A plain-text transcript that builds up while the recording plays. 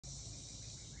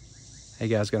Hey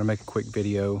guys, gonna make a quick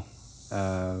video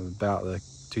about the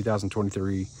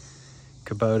 2023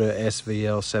 Kubota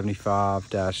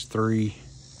SVL75-3.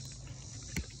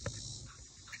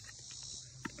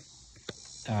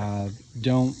 I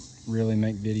don't really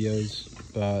make videos,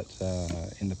 but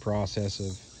in the process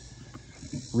of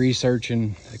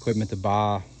researching equipment to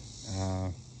buy,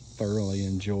 I thoroughly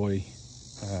enjoy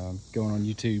going on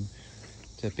YouTube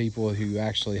to people who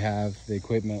actually have the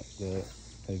equipment that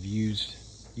have used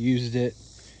it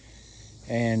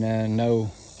and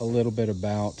know a little bit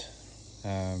about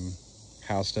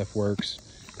how stuff works.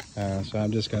 So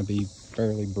I'm just going to be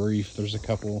fairly brief. There's a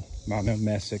couple, I know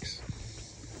Messick's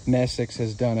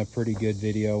has done a pretty good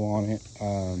video on it,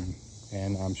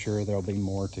 and I'm sure there'll be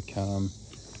more to come.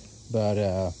 But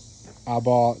I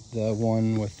bought the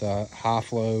one with the high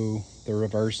flow, the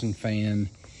reversing fan,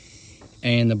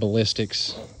 and the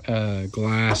ballistics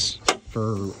glass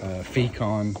for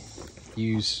Fecon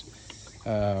use.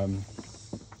 I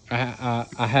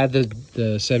had the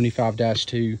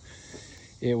 75-2.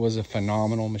 It was a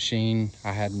phenomenal machine.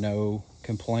 I had no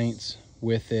complaints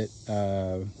with it.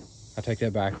 I take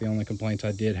that back. The only complaints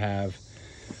I did have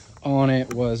on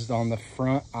it was on the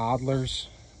front idlers.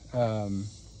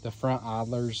 The front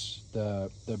idlers, the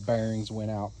bearings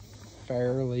went out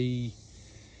fairly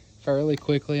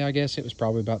quickly. I guess it was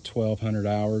probably about 1,200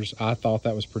 hours. I thought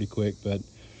that was pretty quick, but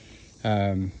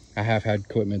I have had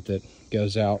equipment that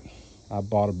goes out. I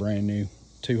bought a brand new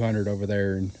 200 over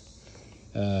there, and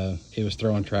it was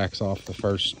throwing tracks off the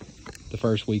first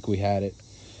week we had it,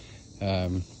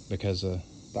 because of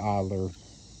the idler,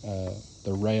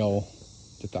 the rail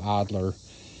that the idler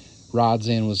rides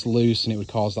in was loose, and it would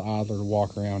cause the idler to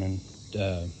walk around, and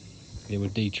it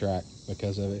would detract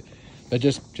because of it. But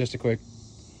just a quick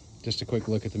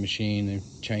look at the machine. They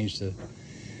changed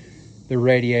the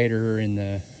radiator, and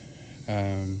the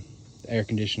air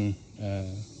conditioning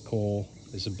coil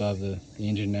is above the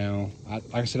engine now. Like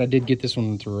I said, I did get this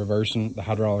one with the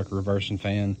hydraulic reversing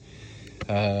fan.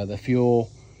 The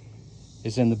fuel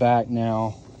is in the back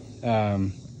now.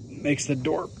 Makes the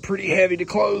door pretty heavy to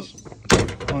close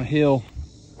on a hill.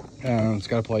 It's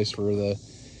got a place where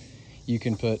you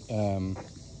can put the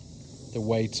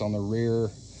weights on the rear.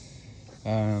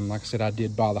 Like I said, I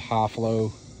did buy the high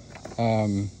flow.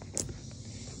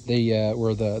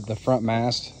 Where the front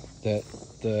mast that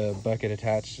the bucket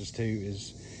attaches to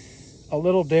is a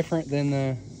little different than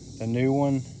the new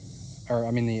one, or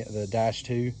I mean the Dash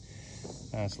 2.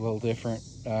 It's a little different.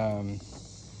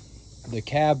 The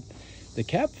cab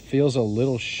feels a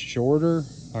little shorter.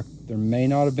 Like there may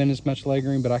not have been as much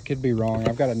legroom, but I could be wrong.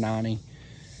 I've got a 90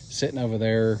 sitting over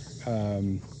there.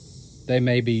 They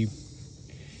may be.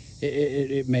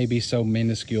 It may be so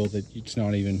minuscule that it's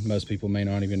not even, most people may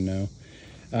not even know.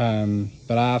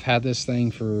 But I've had this thing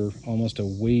for almost a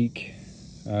week,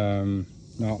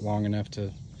 not long enough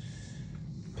to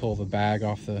pull the bag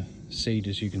off the seat,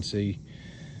 as you can see.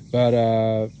 But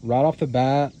right off the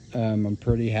bat, I'm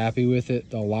pretty happy with it.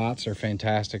 The lights are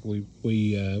fantastic.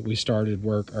 We started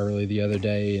work early the other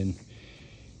day, and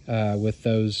with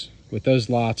those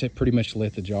lights, it pretty much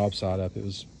lit the job site up.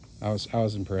 I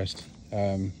was impressed.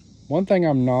 One thing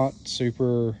I'm not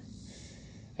super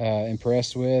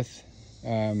impressed with,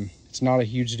 it's not a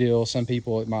huge deal. Some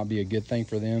people, it might be a good thing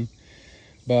for them,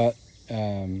 but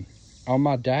on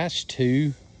my Dash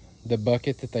 2, the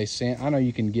bucket that they sent, I know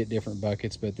you can get different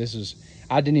buckets, but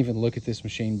I didn't even look at this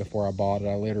machine before I bought it.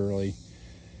 I literally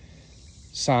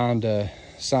signed the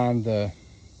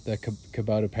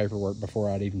Kubota paperwork before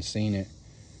I'd even seen it.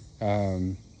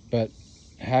 But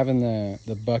having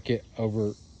the bucket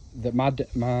over my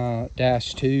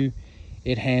Dash 2,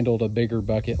 it handled a bigger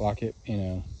bucket. Like it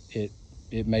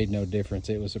made no difference.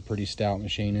 It was a pretty stout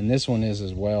machine, and this one is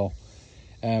as well.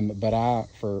 But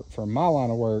for my line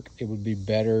of work, it would be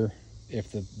better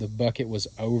if the bucket was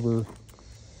over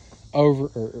or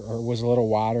was a little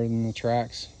wider than the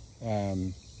tracks.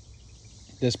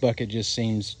 This bucket just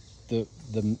seems, the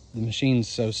machine's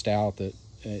so stout that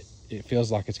it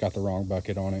feels like it's got the wrong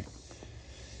bucket on it.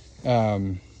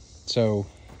 So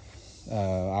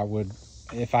I would,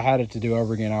 if I had it to do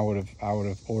over again, I would have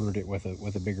ordered it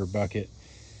with a bigger bucket.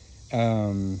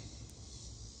 Trying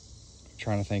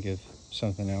to think of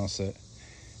something else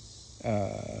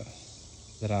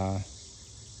that I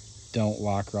don't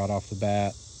like right off the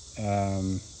bat.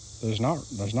 There's not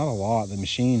a lot. The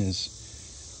machine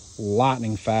is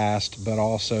lightning fast, but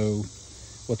also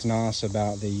what's nice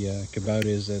about the Kubota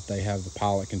is that they have the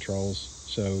pilot controls.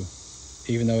 So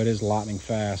even though it is lightning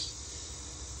fast,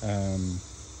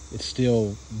 it's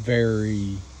still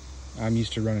I'm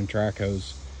used to running track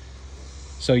hose,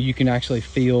 so you can actually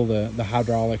feel the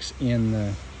hydraulics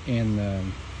in and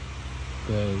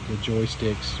the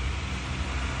joysticks.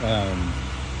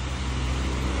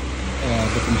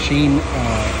 But the machine, like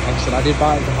I said, I did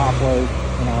buy it for high flow,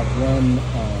 and I've run,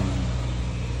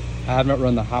 I haven't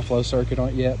run the high flow circuit on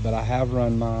it yet, but I have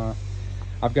run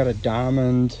I've got a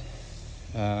Diamond,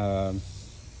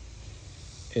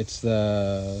 it's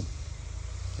the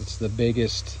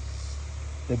biggest,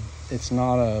 it's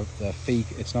not the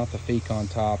Feek on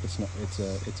top,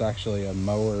 it's actually a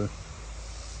mower,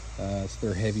 it's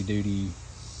their heavy duty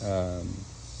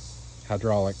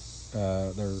hydraulic,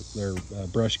 their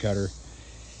brush cutter,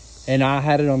 and I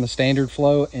had it on the standard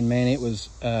flow, and man, it was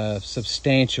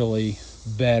substantially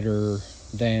better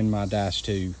than my Dash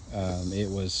 2. It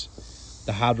was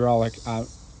the hydraulic. I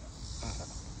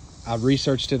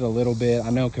researched it a little bit. I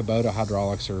know Kubota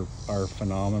hydraulics are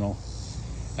phenomenal,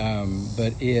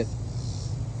 but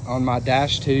on my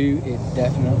Dash 2, it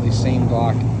definitely seemed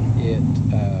like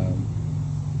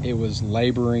it was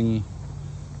laboring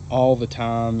all the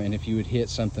time, and if you would hit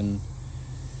something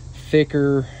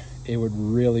thicker, it would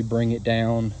really bring it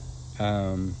down.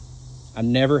 I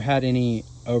never had any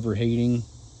overheating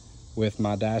with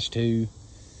my Dash 2.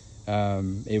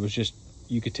 It was just,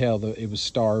 you could tell that it was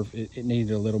starved. It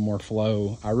needed a little more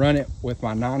flow. I run it with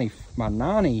my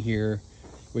 90 here,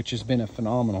 which has been a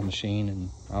phenomenal machine, and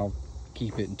I'll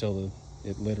keep it until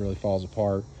it literally falls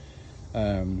apart.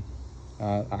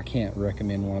 I can't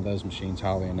recommend one of those machines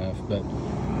highly enough, but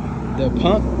the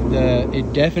pump,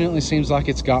 it definitely seems like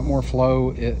it's got more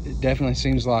flow. It definitely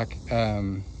seems like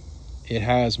it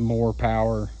has more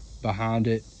power behind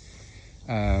it.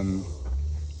 And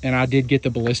I did get the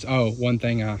ballistic. Oh, one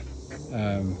thing that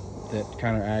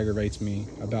kind of aggravates me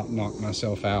about knocking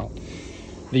myself out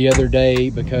the other day,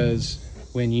 because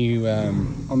when you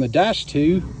on the Dash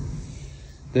 2,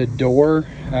 the door,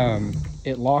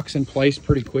 it locks in place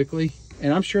pretty quickly.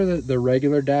 And I'm sure that the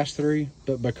regular Dash 3,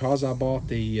 but because I bought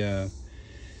the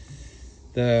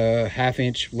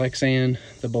 1/2-inch Lexan,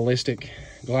 the ballistic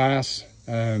glass,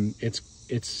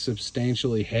 it's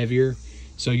substantially heavier.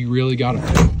 So you really got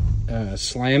to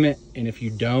slam it. And if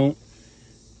you don't,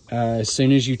 as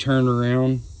soon as you turn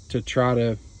around to try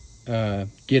to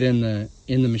get in the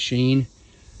machine,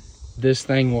 this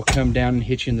thing will come down and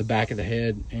hit you in the back of the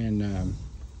head. And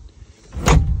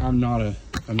I'm not a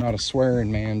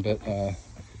swearing man, but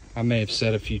I may have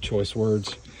said a few choice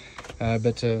words.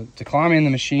 But to climb in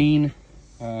the machine,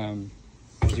 as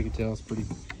you can tell, it's pretty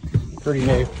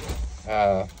new.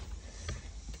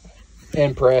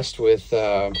 Impressed with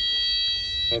the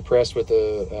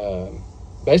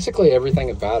basically everything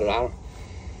about it.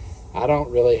 I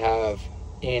don't really have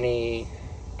any.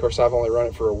 Of course, I've only run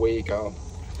it for a week.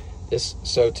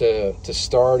 So to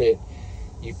start it,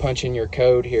 you punch in your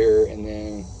code here, and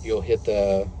then you'll hit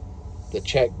the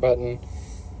check button,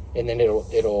 and then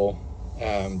it'll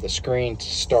the screen to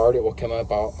start it will come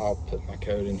up. I'll put my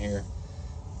code in here.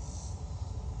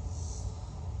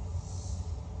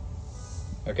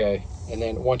 Okay, and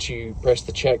then once you press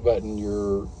the check button,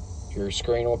 your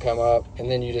screen will come up, and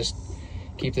then you just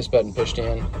keep this button pushed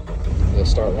in. It'll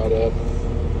start right up.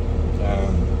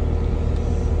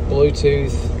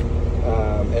 Bluetooth,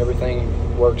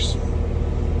 everything works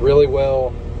really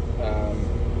well.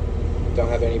 Don't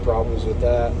have any problems with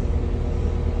that.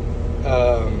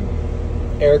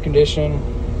 Air conditioning,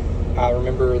 I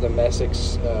remember the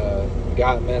Messick's,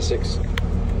 guy at Messick's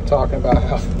talking about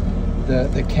how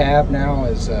the cab now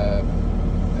is a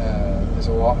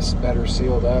lot better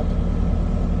sealed up.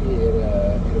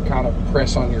 It'll kind of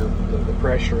press on the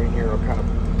pressure in here. It'll kind of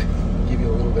give you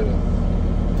a little bit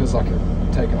of, feels like you're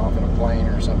taking off in a plane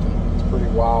or something. It's pretty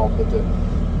wild, but the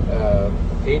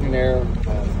heat and air,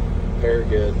 very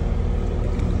good.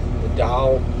 The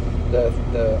dial, the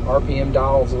RPM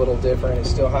dial is a little different. It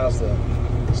still has the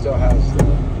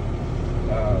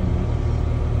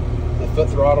foot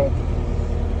throttle.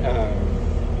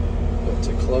 But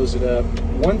to close it up,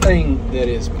 one thing that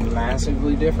is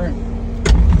massively different,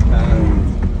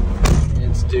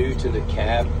 it's due to the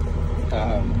cab,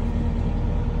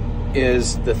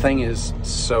 is the thing is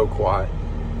so quiet.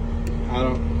 I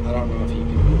don't know if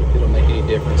it'll make any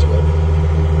difference, but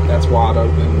that's wide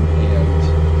open, and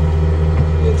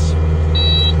it's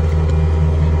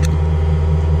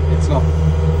not,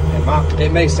 and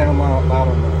it may sound loud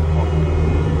on the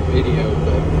video,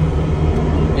 but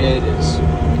it is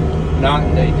night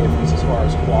and day difference as far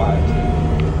as quiet.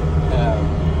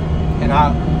 And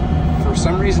for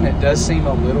some reason, it does seem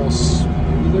a little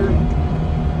smoother.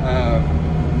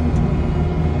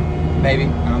 Maybe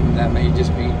that may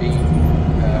just be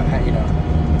you know,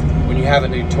 when you have a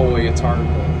new toy, it's hard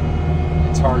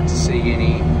to see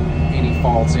any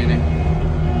faults in it.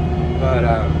 But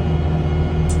But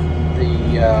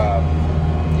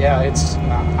yeah, it's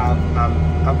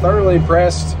I'm thoroughly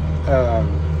impressed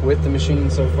with the machine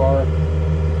so far.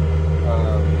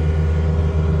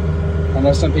 I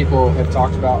know some people have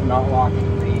talked about not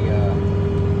locking the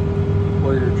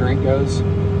where your drink goes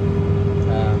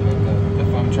and the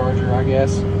phone charger, I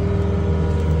guess.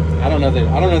 I don't know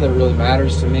that it really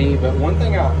matters to me, but one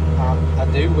thing I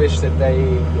do wish that they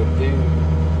would do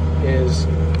is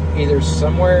either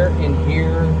somewhere in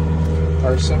here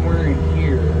or somewhere in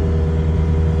here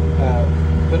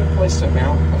put a place to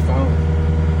mount a phone,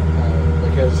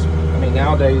 because I mean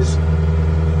nowadays,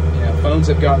 you know, phones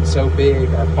have gotten so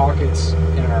big. Our pockets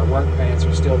and our work pants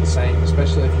are still the same,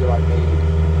 especially if you're like me.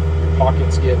 Your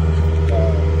pockets get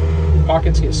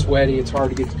sweaty. It's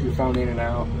hard to get your phone in and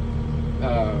out.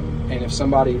 And if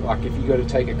somebody, like if you go to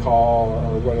take a call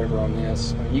or whatever on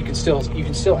this, I mean, you can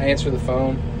still answer the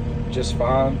phone just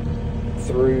fine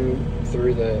through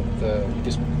the you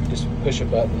just push a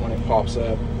button when it pops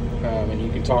up, and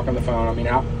you can talk on the phone. I mean,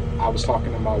 I was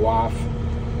talking to my wife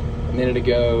a minute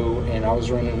ago, and I was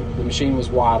running, the machine was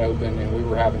wide open, and we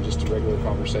were having just a regular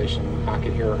conversation. I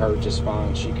could hear her just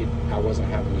fine. I wasn't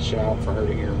having to shout for her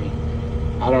to hear me.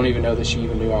 I don't even know that she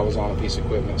even knew I was on a piece of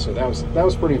equipment, so that was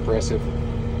pretty impressive.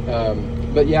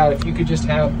 But yeah, if you could just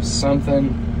have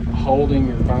something holding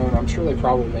your phone, I'm sure they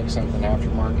probably make something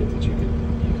aftermarket that you could do.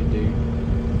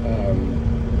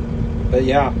 But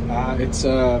yeah, it's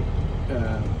a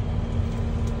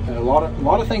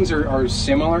lot of things are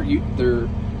similar.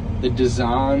 The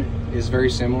design is very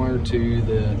similar to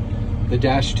the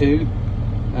Dash 2.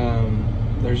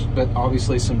 But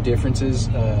obviously some differences.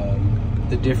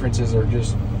 The differences are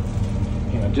just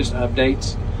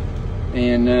updates,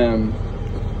 and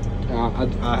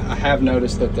I have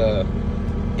noticed that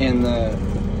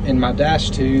in my Dash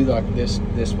 2, like this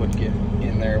would get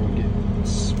in there, would get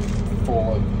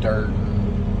full of dirt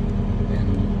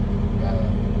and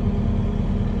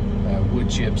wood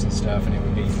chips and stuff, and it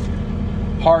would be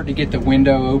hard to get the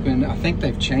window open. I think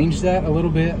they've changed that a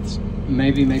little bit.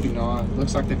 Maybe not. It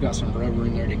looks like they've got some rubber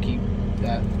in there to keep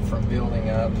that from building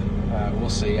up. We'll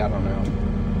see. I don't know.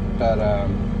 But a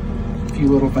few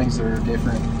little things that are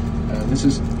different.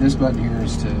 This button here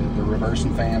is to the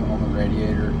reversing fan on the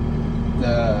radiator.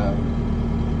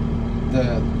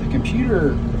 The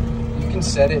computer, you can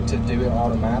set it to do it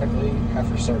automatically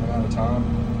after a certain amount of time,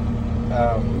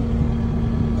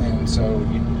 and so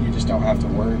you just don't have to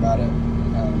worry about it.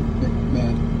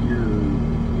 But your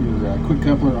quick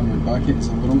coupler on your bucket is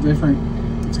a little different.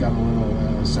 It's got a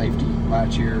little safety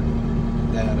latch here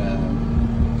that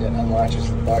unlatches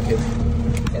the bucket,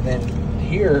 and then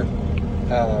here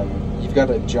you've got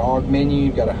a jog menu,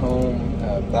 you've got a home,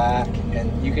 back,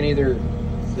 and you can either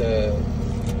the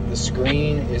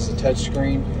screen is a touch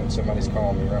screen, and somebody's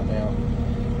calling me right now,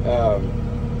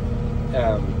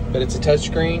 but it's a touch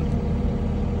screen,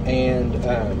 and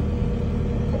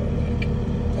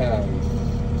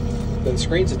the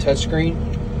screen's a touch screen,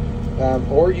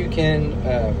 or you can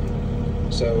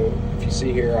so if you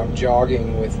see here, I'm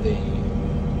jogging with the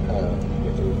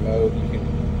remote. You can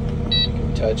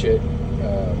touch it,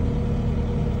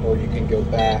 or you can go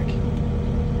back.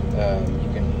 You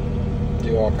can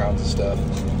do all kinds of stuff.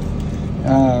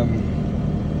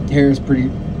 Here is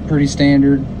pretty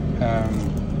standard.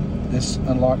 This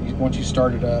once you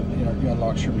start it up, it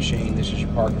unlocks your machine. This is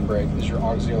your parking brake. This is your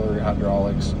auxiliary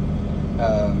hydraulics,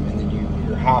 and then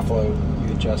your high flow,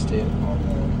 you adjust it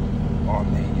on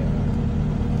the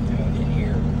in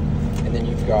here, and then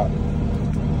you've got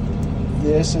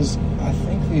this is. I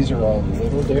think these are a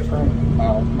little different.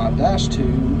 My Dash 2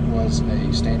 was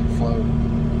a standard flow,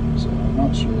 so I'm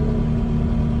not sure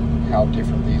how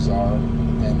different these are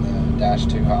than the Dash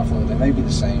 2 high flow. They may be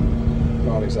the same, I'm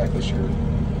not exactly sure.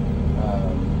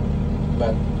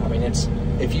 But I mean,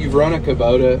 if you've run a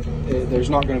Kubota,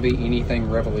 there's not going to be anything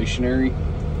revolutionary.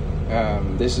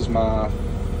 This is my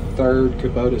third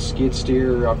Kubota skid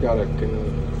steer. I've got a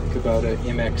Kubota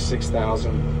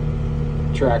MX6000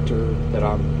 tractor that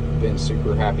I've been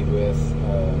super happy with.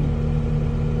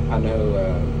 I know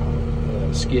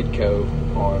Skidco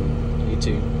on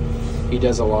YouTube. He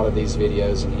does a lot of these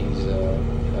videos, and he's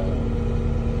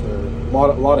they're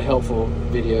a lot of helpful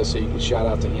videos. So you can shout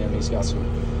out to him. He's got some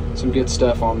good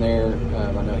stuff on there.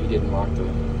 I know he didn't like the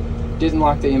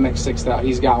MX6000.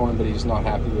 He's got one, but he's not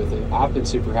happy with it. I've been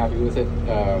super happy with it,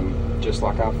 just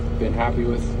like I've been happy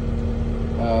with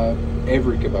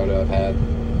every Kubota I've had.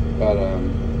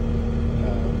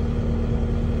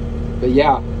 But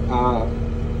yeah, I'll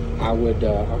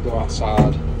go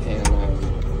outside, and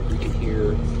you can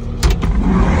hear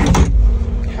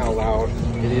how loud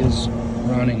it is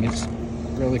running. It's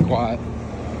really quiet.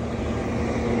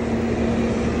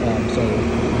 So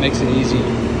it makes it easy.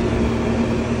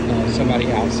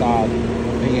 Somebody outside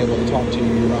being able to talk to you,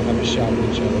 you don't have to shout at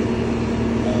each other.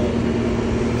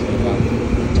 So a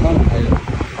ton of air.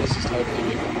 This is totally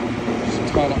different. There's a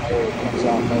ton of air that comes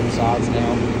out both sides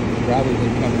now, rather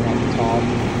than coming out the top.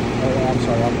 I'm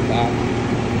sorry, off the back.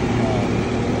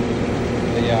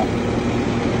 But yeah,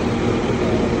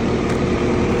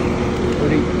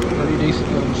 pretty decent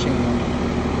little machine.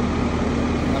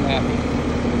 I'm happy.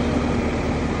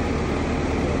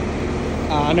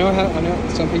 I know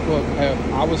some people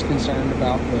I was concerned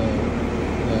about the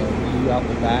view out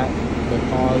the back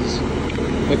because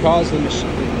the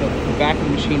back of the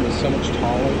machine is so much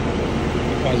taller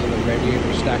because of the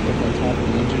radiator stacked up on top of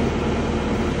the engine.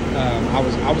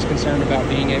 I was concerned about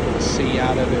being able to see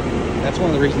out of it. That's one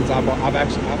of the reasons I've got 4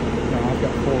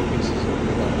 pieces of it.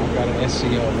 I've got an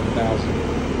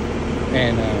SVL75-3,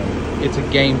 and it's a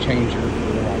game changer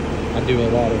for I do a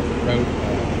lot of road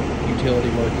utility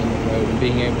work in the road, and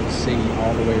being able to see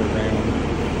all the way around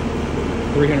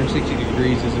 360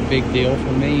 degrees is a big deal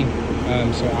for me.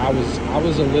 So I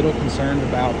was a little concerned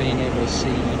about being able to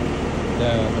see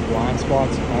the blind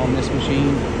spots on this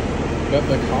machine, but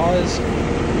because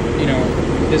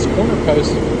this corner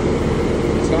post,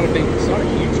 it's not a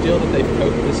huge deal that they've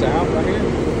coated this out right here,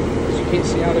 because you can't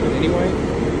see out of it anyway.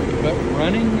 But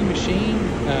running the machine,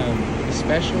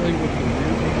 especially with the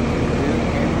rear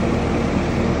camera,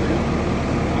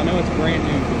 I know it's brand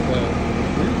new, but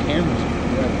the rear cameras are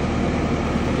great.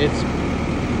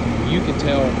 You can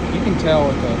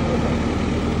tell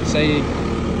if say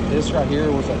this right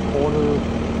here was a quarter or a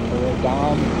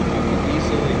dime, I can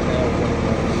easily tell what it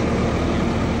was.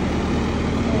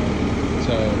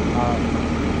 So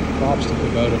props to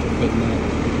Kubota for putting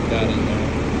that in there.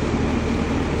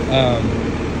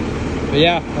 But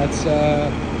yeah, that's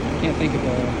I can't think of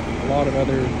a lot of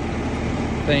other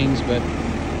things, but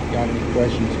if you got any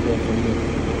questions, feel free to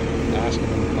ask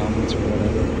them in the comments or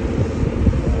whatever.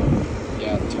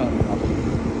 Yeah, a ton of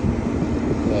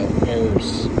the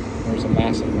airs. There's a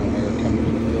massive amount of air coming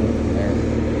in there.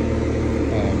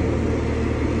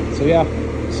 So yeah,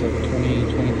 it's a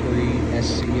 2023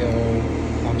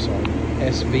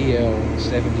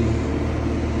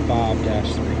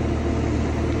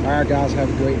 SVL75-3. Alright guys, have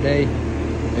a great day.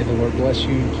 May the Lord bless you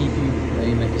and keep you. May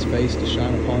He make His face to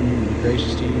shine upon you and be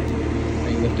gracious to you.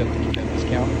 May He lift up His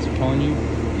countenance upon you